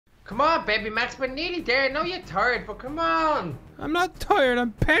Come on, baby Max, we're nearly there. I know you're tired, but come on. I'm not tired.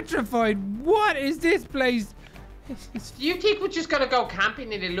 I'm petrified. What is this place? Do you think we're just gonna go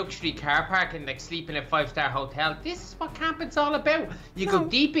camping in a luxury car park and like sleep in a 5-star hotel? This is what camping's all about. You go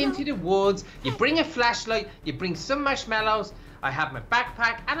deep into the woods, you bring a flashlight, you bring some marshmallows. I have my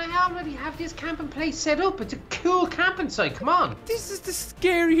backpack and I already have this camping place set up. It's a cool camping site, come on. This is the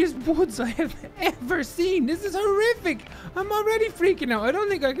scariest woods I have ever seen. This is horrific. I'm already freaking out. I don't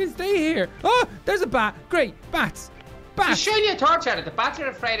think I can stay here. Oh, there's a bat. Great, bats. Bats. Just shine your torch at it. The bats are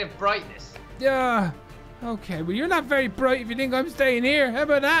afraid of brightness. Yeah. Okay, well, you're not very bright if you think I'm staying here. How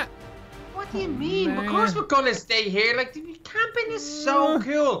about that? What do you mean? Of course we're gonna stay here. Like, camping is so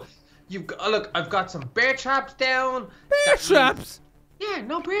cool. You've got, look, I've got some bear traps down. Bear traps? Yeah,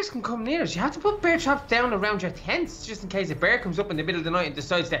 no bears can come near us. You have to put bear traps down around your tents just in case a bear comes up in the middle of the night and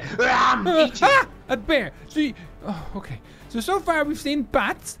decides to eat you. A bear. See, okay. So far we've seen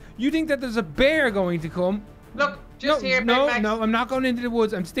bats. You think that there's a bear going to come? Look, just here, No, Max. no, I'm not going into the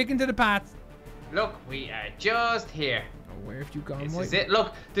woods. I'm sticking to the paths. Look, we are just here. Where have you gone? This is it.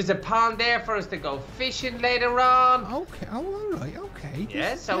 Look, there's a pond there for us to go fishing later on. Okay. Oh, all right. Okay.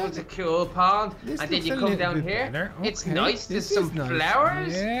 Yeah, so it's a cool pond. And then you come down here. Okay. It's nice. There's some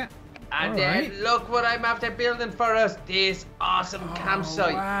flowers. Yeah. And then look what I'm after building for us. This awesome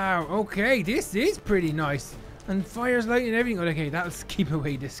campsite. Wow. Okay. This is pretty nice. And fires lighting and everything. Okay, that'll keep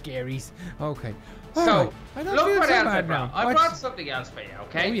away the scaries. Okay. So, I don't look feel what so else bad I brought. now. I brought something else for you,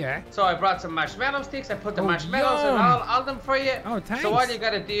 okay? Oh, yeah. So I brought some marshmallow sticks. I put the marshmallows and all of them for you. Oh, thanks. So all you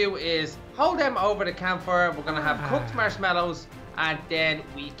gotta do is hold them over the campfire. We're gonna have cooked marshmallows, and then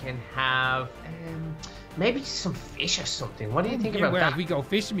we can have maybe some fish or something. What do you think about that? If we go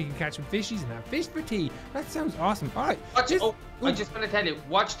fishing, we can catch some fishies and have fish for tea. That sounds awesome. All right. I just want to tell you,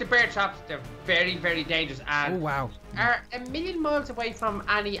 watch the bear traps. They're very, very dangerous and are a million miles away from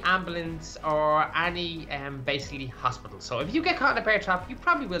any ambulance or any basically hospital. So if you get caught in a bear trap, you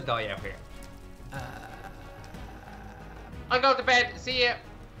probably will die out here. I'll go to bed. See ya.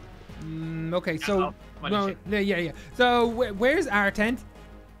 Okay, so yeah. So where's our tent?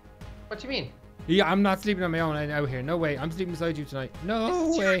 What do you mean? Yeah, I'm not sleeping on my own out here. No way. I'm sleeping beside you tonight.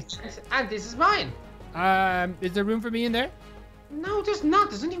 No way. And this is mine. Is there room for me in there? No, there's not.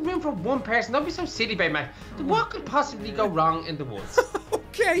 There's only room for one person. Don't be so silly, baby man. What could possibly go wrong in the woods?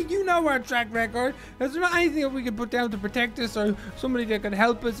 Okay, you know our track record. Is there not anything that we could put down to protect us or somebody that could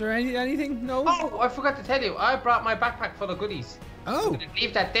help us or anything? No? Oh, I forgot to tell you. I brought my backpack full of goodies. Oh. I'm gonna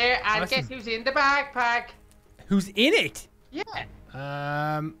leave that there, and guess who's in the backpack? Who's in it? Yeah.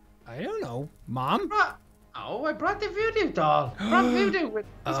 I don't know. Mom? I brought the voodoo doll. Voodoo.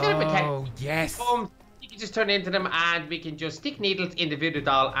 It's gonna protect. Oh, yes. You can just turn into them, and we can just stick needles in the voodoo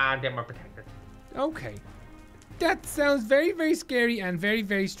doll, and then we're protected. Okay. That sounds very, very scary and very,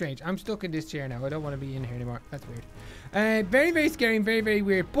 very strange. I'm stuck in this chair now. I don't want to be in here anymore. That's weird. Very, very scary and very, very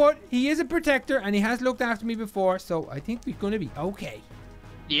weird. But he is a protector, and he has looked after me before, so I think we're going to be okay.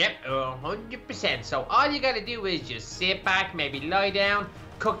 Yep, 100%. So all you gotta do is just sit back, maybe lie down,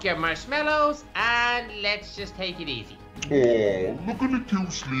 cook your marshmallows, and let's just take it easy. Oh, look at the two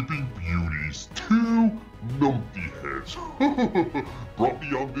sleeping beauties. Two numpty heads. Brought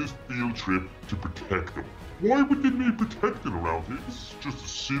me on this field trip to protect them. Why would they need protecting around here? This is just a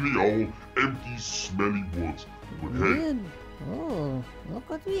silly old, empty, smelly woods. But hey. Oh, look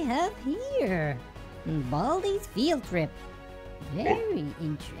what we have here. Baldi's field trip. Very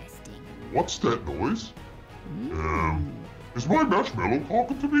interesting. What's that noise? Is my marshmallow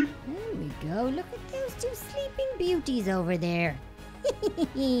talking to me? There we go. Look at those two sleeping beauties over there.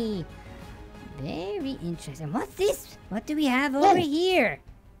 Very interesting. What's this? What do we have over here?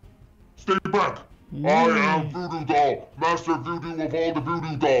 Stay back. I am Voodoo Doll, Master Voodoo of all the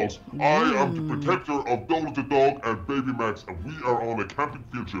Voodoo Dolls. I am the protector of Donald the Dog and Baby Max, and we are on a camping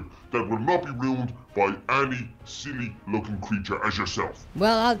field trip that will not be ruined by any silly-looking creature as yourself.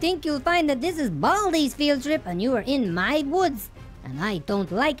 Well, I think you'll find that this is Baldi's field trip, and you are in my woods, and I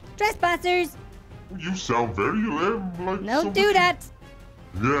don't like trespassers. You sound very like Don't do that.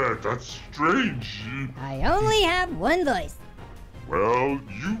 Yeah, that's strange. I only have one voice. Well,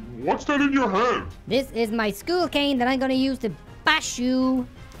 what's that in your hand? This is my school cane that I'm gonna use to bash you.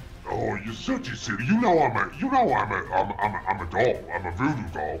 Oh, you such a silly. I'm a doll. I'm a voodoo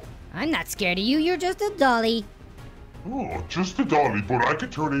doll. I'm not scared of you. You're just a dolly. Oh, just a dolly, but I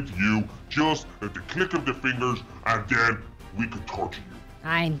could turn into you just at the click of the fingers, and then we could torture you.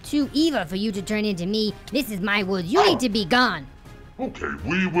 I'm too evil for you to turn into me. This is my woods. You need to be gone. Okay,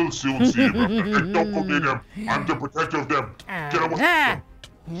 we will soon see about that. Don't come near them. I'm the protector of them. Get away.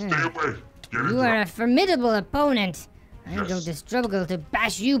 Stay away. You are a formidable opponent. I'm going to struggle to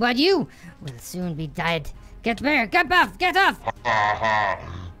bash you, but you will soon be dead. Get there, get off, get off! Ha ha!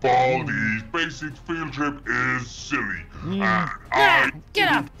 Baldi's basic field trip is silly.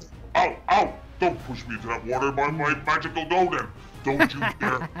 Get off! Ow, ow! Don't push me into that water by my magical golden. Don't you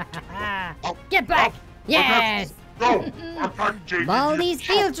dare. Ow, Get back! ow. Yes! No! I can't change Baldi's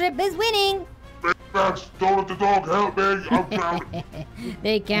field trip is winning! Max, don't let the dog help me. I'm drowning.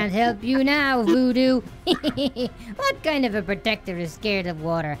 They can't help you now, Voodoo. What kind of a protector is scared of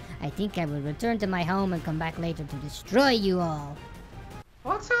water? I think I will return to my home and come back later to destroy you all.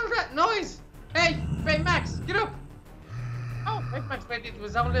 What's all that noise? Hey, Max, get up! Oh, Max went into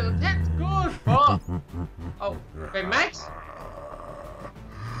his own little tent. Good. Oh, Max?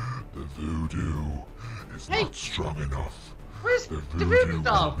 The voodoo is not strong enough. Where's The the voodoo voodoo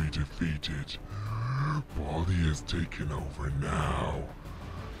doll? will be defeated. Baldi is taken over now.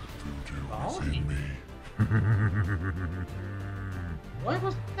 The voodoo is in me. Why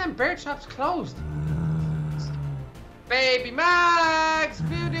was them bird shops closed? Baby Max,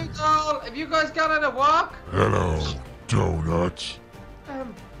 voodoo doll, have you guys gone on a walk? Hello, Donut.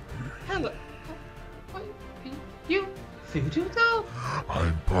 Hello. What, you voodoo doll?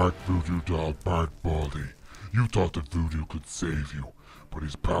 I'm part voodoo doll, part Baldi. You thought that voodoo could save you, but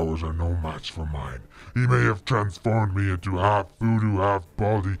his powers are no match for mine. He may have transformed me into half voodoo, half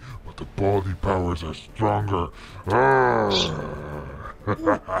Baldi, but the Baldi powers are stronger.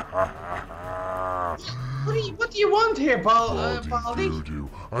 What do you want here, Baldi? Baldi voodoo,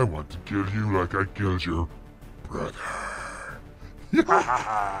 I want to kill you like I killed your brother.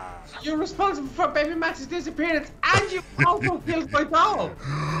 You're responsible for Baby Max's disappearance, and you also killed my doll.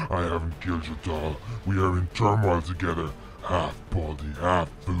 I haven't killed your doll. We are in turmoil together. Half Baldi, half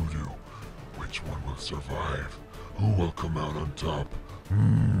voodoo. Which one will survive? Who will come out on top?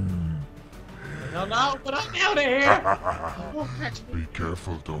 No, but I'm out of here. You won't catch me. Be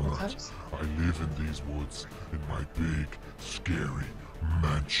careful, Donut. I live in these woods, in my big, scary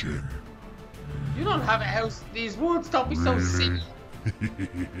mansion. You don't have a house in these woods. Don't be so silly.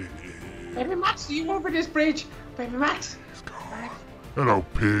 Baby Max, are you over this bridge? Baby Max. He's gone. Hello,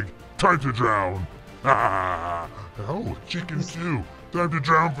 pig. Time to drown. Oh, chicken too. Time to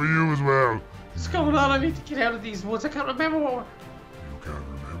drown for you as well. What's going on? I need to get out of these woods. I can't remember what. You can't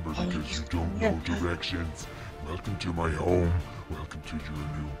remember because you don't know directions. Welcome to my home. Welcome to your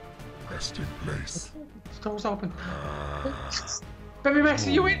new resting place. The door's open. Baby Max,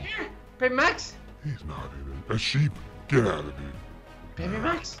 are you in here? Baby Max? He's not in it. A sheep. Get out of here. Baby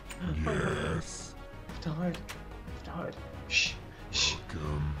Max? Yes. I have to hide. Shh.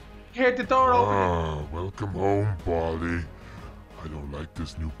 Welcome. Heard the door open. Welcome home, Baldi. I don't like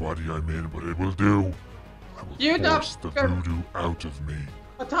this new body I'm in, but it will do. I will force the voodoo out of me.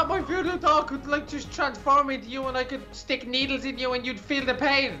 I thought my voodoo doll could just transform into you and I could stick needles in you and you'd feel the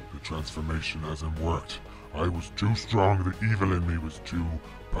pain. The transformation hasn't worked. I was too strong, the evil in me was too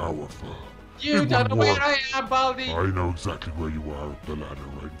powerful. You don't know where I am, Baldi. I know exactly where you are, up the ladder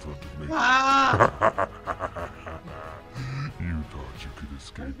right in front of me. You thought you could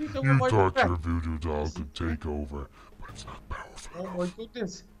escape. You thought your voodoo doll could take over, but it's not powerful enough. Oh my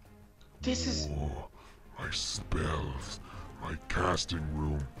goodness. This is... my spells, my casting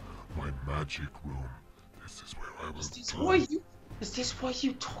room, my magic room. This is where I will Is this why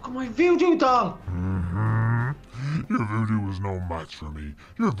you took my voodoo doll? Your voodoo was no match for me.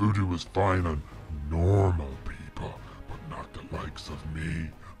 Your voodoo was fine on normal people, but not the likes of me.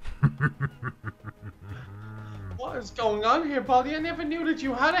 What is going on here, Baldi? I never knew that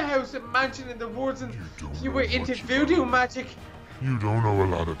you had a house and mansion in the woods and you were into voodoo magic. You don't know a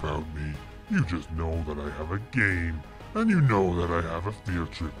lot about me. You just know that I have a game, and you know that I have a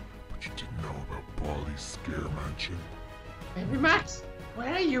field trip, but you didn't know about Baldi's Scare Mansion. Baby Max?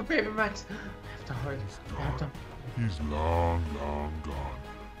 Where are you, Baby Max? I have to hide. He's long, long gone.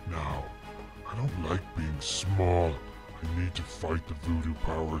 Now, I don't like being small. I need to fight the voodoo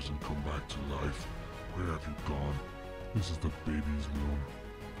powers and come back to life. Where have you gone? This is the baby's room.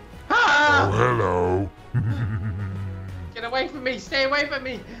 Ah! Oh, hello. Get away from me. Stay away from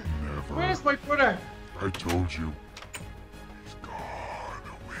me. Never. Where's my brother? I told you. He's gone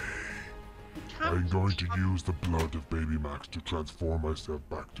away. I'm going to use the blood of Baby Max to transform myself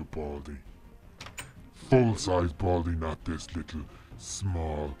back to Baldi. Full-size Baldi, not this little,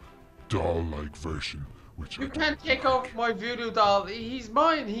 small, doll-like version. Which you can't take over my voodoo doll. He's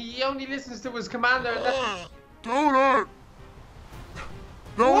mine. He only listens to his commander. Donut!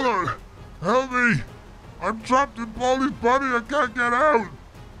 Donut! Help me! I'm trapped in Baldi's body. I can't get out.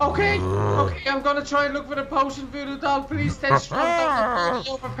 Okay, I'm gonna try and look for the potion, voodoo doll. Please stay strong. Don't let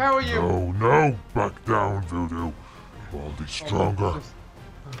me overpower you. No, back down, voodoo. Baldi, stronger. Okay.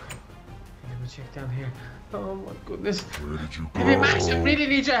 Let me check down here. Oh my goodness. Where did you go? Maybe Max, I really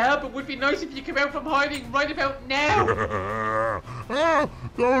need your help. It would be nice if you came out from hiding right about now.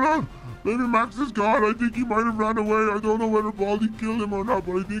 No. Maybe Max is gone. I think he might have ran away. I don't know whether Baldi killed him or not,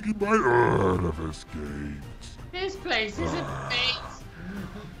 but I think he might have escaped. This place isn't fate.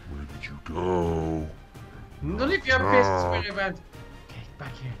 Where did you go? None of your business whereabouts. Okay,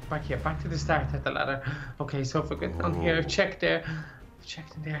 back here, back to the start at the ladder. Okay, so if we go down here, I've checked there. I've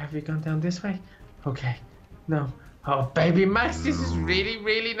checked in there. Have you gone down this way? Okay, no. Oh, baby Max, this is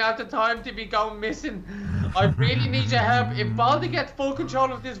really not the time to be going missing. I really need your help. If Baldi gets full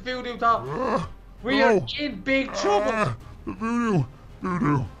control of this voodoo doll, we are in big trouble. The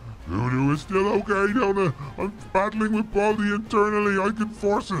voodoo is still okay, Donna. I'm battling with Baldi internally. I can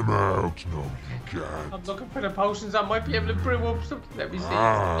force him out. No, you can't. I'm looking for the potions. I might be able to brew up something. Let me see.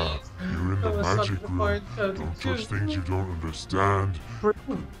 You're in the magic room. Don't touch things you don't understand.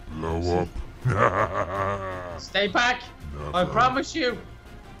 Blow up. Stay back. Never. I promise you.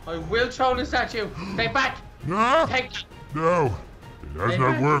 I will throw this at you. Stay back. Take that. No, it has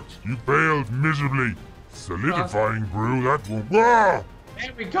not worked. You failed miserably. Solidifying brew, that won't.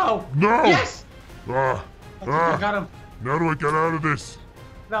 There we go. No. Yes. I got him. How do I get out of this?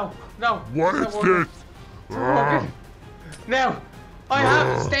 No. What is this? Now, I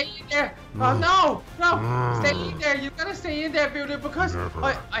have to stay in there. Oh no. Stay in there. You gotta stay in there, Voodoo, because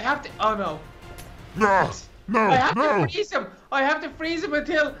I have to. Oh no. No. I have to freeze him. I have to freeze him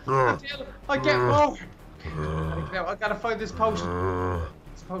until I get more. Okay, now I gotta find this potion.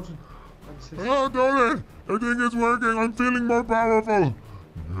 This potion. Oh, darling! I think it's working. I'm feeling more powerful.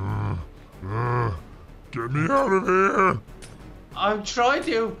 Get me out of here. I'm trying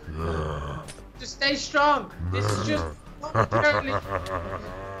to. Just stay strong. This is just momentarily.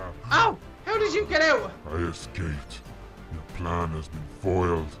 Ow! How did you get out? I escaped. Your plan has been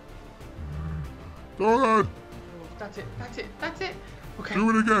foiled. Darling! That's it. Okay. Do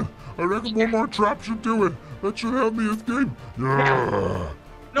it again. I reckon one more trap should do it. That should help me escape.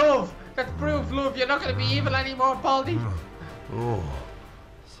 Love! That's proof, love. You're not going to be evil anymore, Baldi. Oh,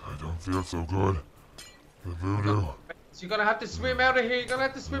 I don't feel so good. The voodoo. So you're going to have to swim out of here. You're going to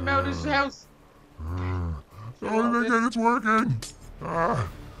have to swim out of this house. Oh, it's working.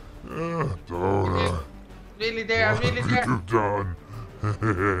 Dora. Really there, What have you done?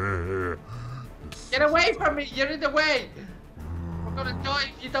 Get away from me. You're in the way. I'm going to die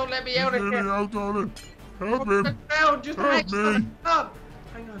if you don't let me out of Get me here. out, darling. Help him. Just Help me.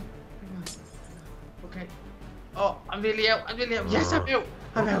 Hang on. Okay. Oh, I'm really out. Yes, I'm out.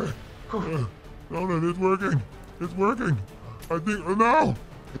 Darling, it's working. I think, no.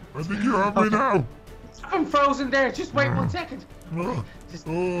 I think you have me now. I'm frozen there. Just wait 1 second. Oh. Just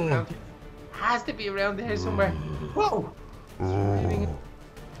around here. Has to be around there somewhere. Whoa.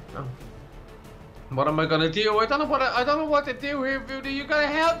 What am I gonna do? I don't know what to do here, Voodoo. You gotta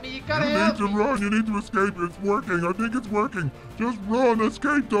help me. You gotta help me. You need to run. You need to escape. It's working. I think it's working. Just run.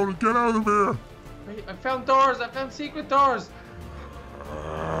 Escape, Donald. Get out of here. I found doors. I found secret doors.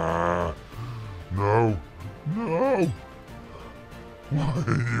 No. Why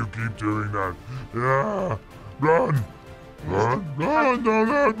do you keep doing that? Run,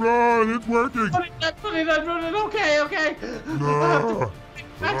 Donald, run. It's working. I'm running. Okay. No.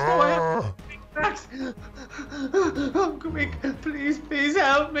 Max, oh, quick, please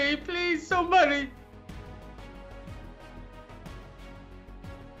help me, please, somebody.